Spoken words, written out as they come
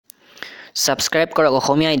Subscribe কৰক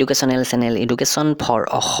অসমীয়া educational channel education for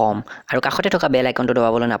Assam আৰু কাষতে থকা বেল আইকনটো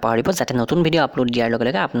দবাবলৈ নাপাহৰিব যাতে নতুন ভিডিঅ' আপলোড দিয়াৰ লগে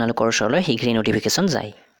লগে আপোনালোকৰ ওচৰলৈ শীঘ্ৰেই নটিফিকেশ্যন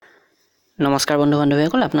যায়। নমস্কাৰ বন্ধু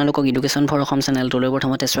বান্ধৱীসকল, আপোনালোকক এডুকেশ্যন ফৰ অসম চেনেলটোলৈ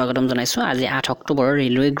প্ৰথমতে স্বাগতম জনাইছোঁ। আজি 8 অক্টোবৰৰ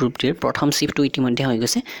ৰেলৱে গ্ৰুপ ডিৰ প্ৰথম শিফ্টটো ইতিমধ্যে হৈ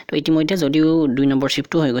গৈছে। তো ইতিমধ্যে যদিও 2 নম্বৰ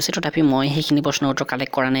শিফ্টটো হৈ গৈছে, তথাপি মই সেইখিনি প্ৰশ্ন উত্তৰ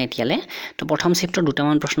কালেক্ট কৰা নাই এতিয়ালৈ। তো প্ৰথম শিফ্টৰ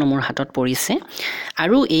দুটামান প্ৰশ্ন মোৰ হাতত পৰিছে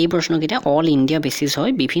আৰু এই প্ৰশ্নকেইটা অল ইণ্ডিয়া বেচিছ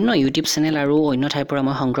হয়, বিভিন্ন ইউটিউব চেনেল আৰু অন্য ঠাইৰ পৰা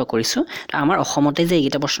মই সংগ্ৰহ কৰিছোঁ। তো আমাৰ অসমতে যে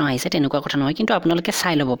এইকেইটা প্ৰশ্ন আহিছে তেনেকুৱা কথা নহয়, কিন্তু আপোনালোকে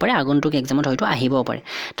চাই ল'ব পাৰে, আগন্তুক এক্সামত হয়তো আহিবও পাৰে।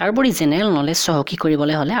 তাৰোপৰি জেনেৰেল নলেজ চহকী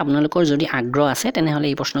কৰিবলৈ হ'লে আপোনালোকৰ যদি আগ্ৰহ আছে তেনেহ'লে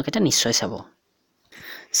এই প্ৰশ্নকেইটা নিশ্চয় চাব।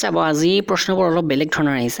 আজি প্ৰশ্নবোৰ অলপ বেলেগ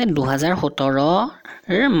ধৰণৰ আহিছে। 2017ৰ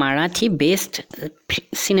মাৰাঠী বেষ্ট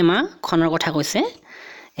চিনেমাখনৰ কথা কৈছে,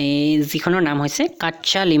 যিখনৰ নাম হৈছে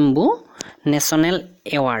কাচ্চা লিম্বু নেশ্যনেল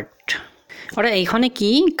এৱাৰ্ড। অৰ্থাৎ এইখনে কি,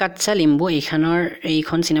 কাচ্চা লিম্বু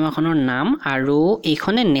এইখন চিনেমাখনৰ নাম আৰু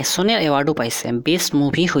এইখনে নেশ্যনেল এৱাৰ্ডো পাইছে। বেষ্ট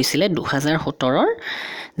মুভি হৈছিলে 2017ৰ,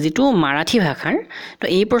 যিটো মাৰাঠী ভাষাৰ। তো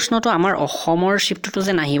এই প্ৰশ্নটো আমাৰ অসমৰ শিফ্টটো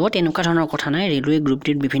যে নাহিব তেনেকুৱা ধৰণৰ কথা নাই। ৰেলৱে গ্ৰুপ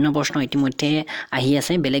ডিত বিভিন্ন প্ৰশ্ন ইতিমধ্যে আহি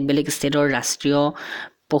আছে, বেলেগ বেলেগ ষ্টেটৰ ৰাষ্ট্ৰীয়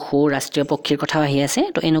পক্ষীৰ কথাও আহি আছে।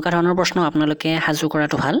 তো এনেকুৱা ধৰণৰ প্ৰশ্ন আপোনালোকে সাজু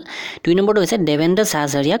কৰাটো ভাল। 2 নম্বৰটো হৈছে দেৱেন্দ্ৰ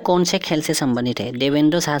ঝাঝৰিয়া কোন সে খেল সে সম্বন্ধিত হে।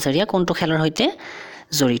 দেৱেন্দ্ৰ ঝাঝৰিয়া কোনটো খেলৰ সৈতে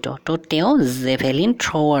জড়িত? তো তেওঁ জেভেলিন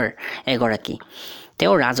থ্ৰৱাৰ এগৰাকী,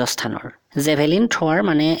 তেওঁ ৰাজস্থানৰ। জেভেলিন থ্ৰৱাৰ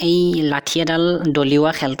মানে এই লাঠি এডাল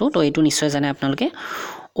দলিওৱা খেলটো, তো এইটো নিশ্চয় জানে আপোনালোকে।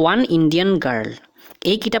 ওৱান ইণ্ডিয়ান গাৰ্ল,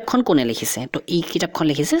 এই কিতাপখন কোনে লিখিছে? তো এই কিতাপখন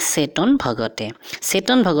লিখিছে চেতন ভগতে।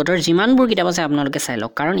 চেতন ভগতৰ যিমানবোৰ কিতাপ আছে আপোনালোকে চাই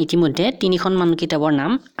লওক, কাৰণ ইতিমধ্যে 3খনমান কিতাপৰ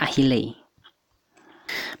নাম আহিলেই।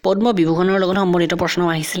 পদ্ম বিভূষণৰ লগত সম্বন্ধিত প্ৰশ্ন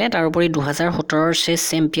আহিছিলে। তাৰোপৰি 2017ৰ চেছ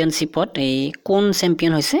চেম্পিয়নশ্বিপত কোন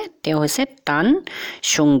চেম্পিয়ন হৈছে? তেওঁ হৈছে টান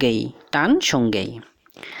চংগেই।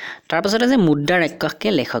 তাৰপাছত আছে মুদ্ৰা ৰাক্ষসকে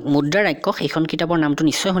লেখক। মুদ্ৰা ৰাক্ষস এইখন কিতাপৰ নামটো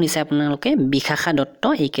নিশ্চয় শুনিছে আপোনালোকে, বিশাখা দত্ত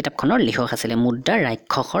এই কিতাপখনৰ লিখক আছিলে, মুদ্ৰা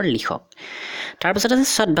ৰাক্ষসৰ লিখক। তাৰপাছত আছে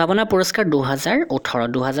সদ্ভাৱনা পুৰস্কাৰ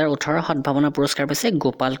 2018 সদ্ভাৱনা পুৰস্কাৰ পাইছে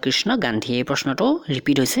গোপাল কৃষ্ণ গান্ধী। এই প্ৰশ্নটো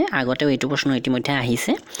ৰিপিট হৈছে, আগতেও এইটো প্ৰশ্ন ইতিমধ্যে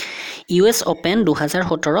আহিছে। US open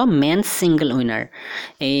 2017 men's single winner.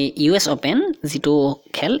 এই US অ'পেন যিটো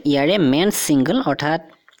খেল, ইয়াৰে মেন্স ছিংগল অৰ্থাৎ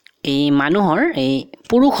এই মানুহৰ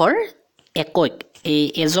পুৰুষৰ একৈক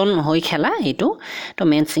এজন হৈ খেলা এইটো। তো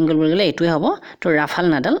মেন্স ছিংগল বুলি ক'লে এইটোৱে হ'ব। তো ৰাফাল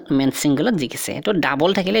নাডাল মেন্স ছিংগলত জিকিছে। তো ডাবল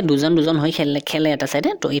থাকিলে দুজন হৈ খেলে এটা চাইডে,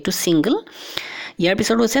 তো এইটো ছিংগল। ইয়াৰ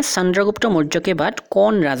পিছত হৈছে চন্দ্ৰগুপ্ত মৌৰ্যকে বাদ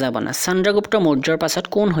কোন ৰাজা বনা। চন্দ্ৰগুপ্ত মৌৰ্যৰ পাছত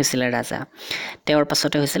কোন হৈছিলে ৰাজা? তেওঁৰ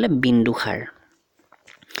পাছতে হৈছিলে বিন্দুসাৰ।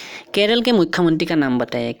 কেৰলকে মুখ্যমন্ত্ৰী কা নাম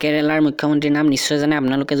বাতায়ে। কেৰেলাৰ মুখ্যমন্ত্ৰীৰ নাম নিশ্চয় জানে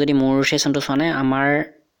আপোনালোকে, যদি মোৰ ছেশ্যনটো চোৱা নাই। আমাৰ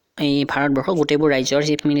এই ভাৰতবৰ্ষৰ গোটেইবোৰ ৰাজ্যৰ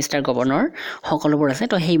চিফ মিনিষ্টাৰ, গভৰ্ণৰ সকলোবোৰ আছে।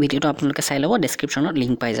 তো সেই ভিডিঅ'টো আপোনালোকে চাই ল'ব, ডেছক্ৰিপশ্যনত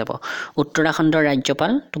লিংক পাই যাব। উত্তৰাখণ্ডৰ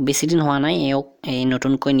ৰাজ্যপাল, তো বেছিদিন হোৱা নাই এওঁক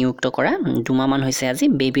নতুনকৈ নিযুক্ত কৰা, 2 মাহমান হৈছে আজি,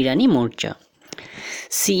 baby Rani Maurya.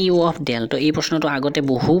 CEO of Dell, তো এই প্ৰশ্নটো আগতে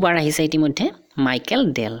বহুবাৰ আহিছে ইতিমধ্যে, মাইকেল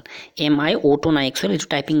ডেল। MIO নাই, একচুৱেলি এইটো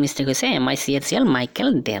টাইপিং মিষ্টেক হৈছে, MICHL মাইকেল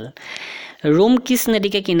ডেল। ৰোম কিছ নদী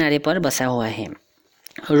কে কিনাৰে পৰ বসা হুৱা হে।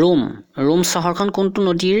 ৰোম চহৰখন কোনটো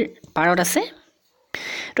নদীৰ পাৰত আছে?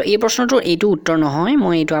 তো এই প্ৰশ্নটোৰ এইটো উত্তৰ নহয়,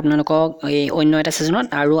 মই এইটো আপোনালোকক অন্য এটা ছিজনত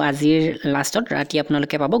আৰু আজিৰ লাষ্টত ৰাতি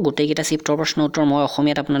আপোনালোকে পাব। গোটেইকেইটা শিফ্টৰ প্ৰশ্ন উত্তৰ মই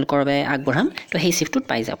অসমীয়াত আপোনালোকৰ বাবে আগবঢ়াম, তো সেই শিফ্টটোত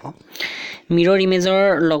পাই যাব। মিৰৰ ইমেজৰ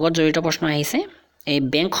লগত জড়িত প্ৰশ্ন আহিছে। এই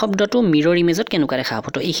বেংক শব্দটো মিৰৰ ইমেজত কেনেকুৱা দেখা হ'ব?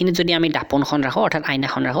 তো এইখিনিত যদি আমি দাপোনখন ৰাখোঁ, অৰ্থাৎ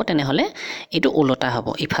আইনাখন ৰাখোঁ, তেনেহ'লে এইটো ওলোটা হ'ব,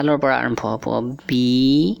 ইফালৰ পৰা আৰম্ভ হ'ব,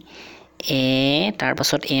 BA,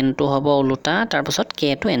 তাৰপাছত Nটো হ'ব ওলোটা, তাৰপাছত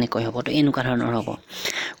Kটো এনেকৈ হ'ব। তো এনেকুৱা ধৰণৰ হ'ব।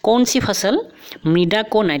 কোন সি ফচল মৃদা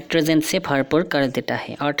কো নাইট্ৰজেন সে ভৰপূৰ কৰ দেতা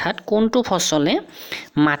হে। অৰ্থাৎ কোনটো ফচলে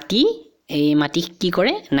মাটি কি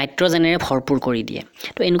কৰে? নাইট্ৰজেনেৰে ভৰপূৰ কৰি দিয়ে।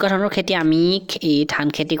 তো এনেকুৱা ধৰণৰ খেতি আমি এই ধান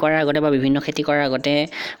খেতি কৰাৰ আগতে বা বিভিন্ন খেতি কৰাৰ আগতে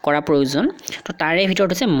কৰা প্ৰয়োজন। তো তাৰে ভিতৰত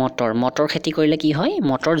হৈছে মটৰ খেতি কৰিলে কি হয়?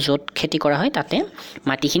 মটৰ য'ত খেতি কৰা হয় তাতে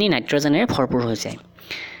মাটিখিনি নাইট্ৰজেনেৰে ভৰপূৰ হৈ যায়।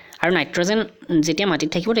 আৰু নাইট্ৰজেন যেতিয়া মাটিত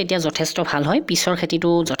থাকিব তেতিয়া যথেষ্ট ভাল হয়, পিছৰ খেতিটো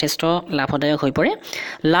যথেষ্ট লাভদায়ক হৈ পৰে।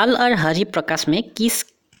 লাল আৰু হৰি প্ৰকাশ মে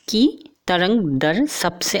কি তৰংগ દર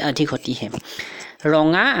সবচে অধিক হতি হে।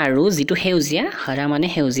 ৰঙা আৰু যিটো সেউজীয়া, হৰা মানে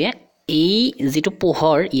সেউজীয়া, এই যিটো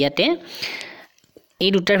পোহৰ ইয়াতে এই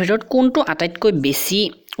দুটাৰ ভিতৰত কোনটো আটাইতকৈ বেছি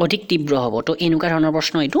অধিক তীব্ৰ হ'ব? তো এনেকুৱা ধৰণৰ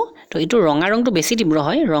প্ৰশ্ন এইটো। তো এইটো ৰঙা ৰংটো বেছি তীব্ৰ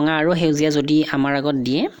হয়, ৰঙা আৰু সেউজীয়া যদি আমাৰ আগত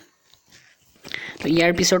দিয়ে। তো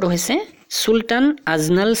ইয়াৰ পিছতো হৈছে সুলতান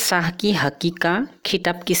আজনল শ্বাহ কি হকী কা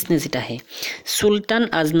খিতাব কিছনে জিতা হে। সুলতান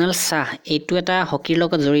আজনল শ্বাহ এইটো এটা হকীৰ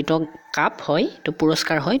লগত জড়িত কাপ হয়, তো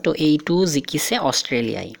পুৰস্কাৰ হয়। তো এইটো জিকিছে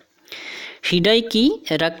অষ্ট্ৰেলিয়াই। হৃদয় কি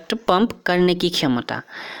ৰক্ত পাম্প কৰনে কি ক্ষমতা,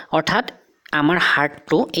 অৰ্থাৎ আমাৰ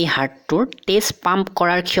হাৰ্টটো এই হাৰ্টটোৰ তেজ পাম্প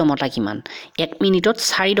কৰাৰ ক্ষমতা কিমান 1 মিনিটত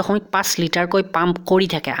 4.5 লিটাৰকৈ পাম্প কৰি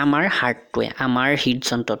থাকে আমাৰ হাৰ্টটোৱে আমাৰ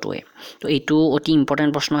হৃদযন্ত্ৰটোৱে তো এইটো অতি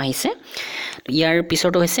ইম্পৰ্টেন্ট প্ৰশ্ন আহিছে ইয়াৰ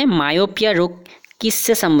পিছতো হৈছে মায়োপিয়া ৰোগ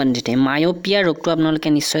কিসसे সম্বন্ধিত মায়োপিয়া ৰোগটো আপোনালোকে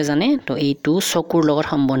নিশ্চয় জানে তো এইটো চকুৰ লগত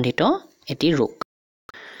সম্বন্ধিত এটি ৰোগ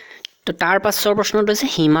তো তাৰ পাছৰ প্ৰশ্নটো হৈছে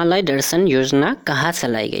হিমালয় দৰ্শন যোজনা কাহা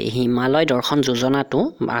চলাই গই হিমালয় দৰ্শন যোজনাটো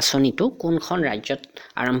আঁচনিটো কোনখন ৰাজ্যত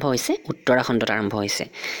आरंभ होइसे उत्तराखंड आरंभ होइसे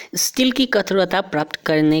स्टील की कठोरता प्राप्त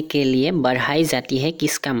करने के लिए बढ़ाई जाती है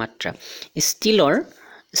किसका मात्रा स्टीलर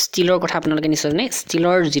কথা আপোনালোকে নিশ্চয় জানে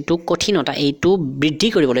স্টিলৰ যেটো কঠিনতা এইটো বৃদ্ধি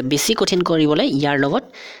কৰিবলৈ বেছি কঠিন কৰিবলৈ ইয়াৰ লগত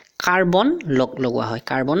কাৰ্বন লগোৱা হয়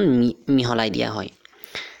কাৰ্বন মিহলাই দিয়া হয়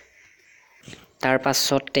তাৰ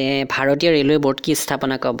পাছতে ভাৰতীয় ৰেলৱে বোৰ্ড কি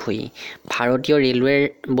স্থাপনা কব হৈ ভাৰতীয় ৰেলৱে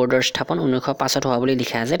বোৰ্ডৰ স্থাপন 1905 হোৱা বুলি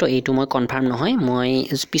লিখা আছে তো এইটো মই কনফাৰ্ম নহয় মই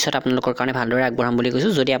পিছত আপোনালোকৰ কাৰণে ভালদৰে আগবঢ়াম বুলি কৈছো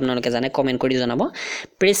যদি আপোনালোকে জানে কমেন্ট কৰি জনাব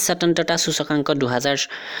প্ৰেছ স্বতন্ত্ৰতা সূচকাংক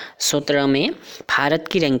 2017 में भारत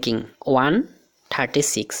की रैंकिंग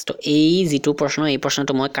 136 তো এই যেটো প্ৰশ্ন এই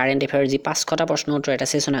প্ৰশ্নটো মই কাৰেন্ট এফেয়াৰ যি 5টা প্ৰশ্ন উত্তৰ এটা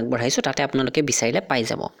সেশন আগবঢ়াইছো তাতে আপোনালোকে বিচাৰিলে পাই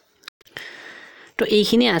যাব তো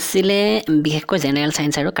এইখিনি আসলে বিশেষকৈ জেনাৰেল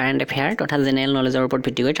সায়েন্স আৰু কাৰেন্ট এফেয়াৰ তথা জেনাৰেল নলেজৰ ওপৰত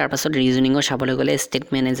ভিত্তি কৰি তাৰ পাছত ৰিজনিংৰ চাবলৈ গলে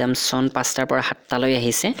স্টেটমেন্ট এক্সামশন 5টাৰ পৰা 7টা লৈ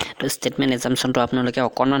আহিছে তো স্টেটমেন্ট এক্সামশনটো আপোনালোকে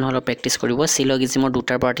অকনমান হলো প্ৰেক্টিস কৰিব সিলোগিজমৰ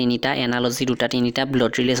 2টাৰ পৰা 3টা এনালজি 2টা 3টা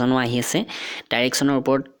ব্লড ৰিলেশনো আহি আছে ডাইৰেকশনৰ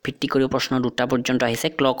ওপৰত ভিত্তি কৰি প্ৰশ্ন 2টা পৰ্যন্ত আহিছে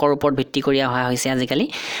ক্লকৰ ওপৰত ভিত্তি কৰি অহা হৈছে আজিকালি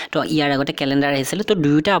তো ইয়াৰ আগতে ক্যালেন্ডাৰ আহিছিল তো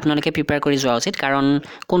দুয়োটা আপোনালোকে প্ৰিপেয়াৰ কৰি যোৱা উচিত কাৰণ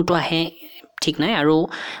কোনটো আহে ঠিক নাই আৰু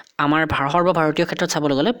আমাৰ সৰ্বভাৰতীয় ক্ষেত্ৰত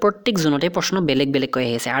চাবলৈ গলে প্ৰত্যেক জোনতে প্ৰশ্ন বেলেগ বেলেগ কৈ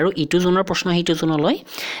আহিছে আৰু ইটো জোনৰ প্ৰশ্ন হিটো জোনলৈ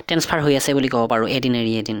ট্ৰান্সফাৰ হৈ আছে বুলি ক'ব পাৰো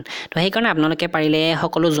এদিন তো সেই কাৰণে আপোনালোকে পাৰিলে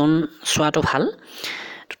সকলো জোন চোৱাটো ভাল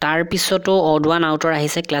তাৰ পিছতো অড ওৱান আউটৰ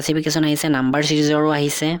আহিছে ক্লাসিফিকেশন আহিছে নাম্বাৰ সিৰিজৰো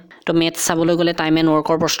আহিছে তো মেথছ চাবলৈ গলে টাইম এণ্ড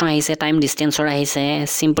ৱৰ্কৰ প্ৰশ্ন আহিছে টাইম ডিসটেন্সৰ আহিছে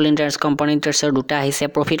সিম্পল ইন্টাৰেষ্ট কম্পাউণ্ড ইন্টাৰেষ্টৰ দুটা আহিছে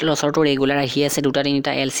প্ৰফিট লছৰটো ৰেগুলাৰ আহি আছে দুটা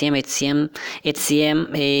তিনিটা এলসিএম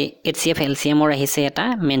এইচচিএফ এলসিএমৰ আহিছে এটা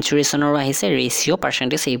মেনচুৰেচনৰো আহিছে ৰেশিও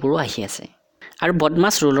পাৰ্চেন্টেজ এইবোৰো আহি আছে আৰু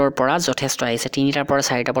বদমাছ ৰুলৰ পৰা যথেষ্ট আহিছে 3টাৰ পৰা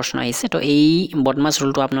 4টা প্ৰশ্ন আহিছে তো এই বদমাছ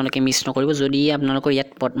ৰুলটো আপোনালোকে মিছ নকৰিব যদি আপোনালোকৰ ইয়াত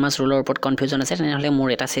বদমাছ ৰুলৰ ওপৰত কনফিউজন আছে তেনেহলে মোৰ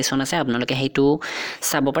এটা সেশন আছে আপোনালোকে হেইটো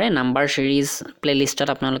চাব পাৰে নাম্বাৰ সিৰিজ প্লেলিষ্টত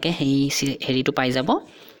আপোনালোকে হেৰিটো পাই যাব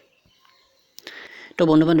তো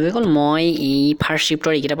বন্ধু-বান্ধৱীসকল মই এই ফাৰ্স্ট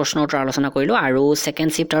শিফটৰ এইকেইটা প্ৰশ্নৰ উত্তৰ আলোচনা কৰিলো আৰু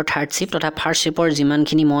সেকেন্ড শিফট আৰু থাৰ্ড শিফট তথা ফাৰ্স্ট শিফটৰ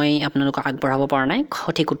যিমানখিনি মই আপোনালোকক আগবঢ়াব পৰা নাই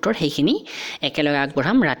সঠিক উত্তৰ সেইখিনি একেলগে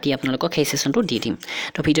আগবঢ়াম ৰাতি আপোনালোকক সেই সেশনটো দি দিম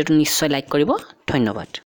তো ভিডিওটো নিশ্চয় লাইক কৰিব ধন্যবাদ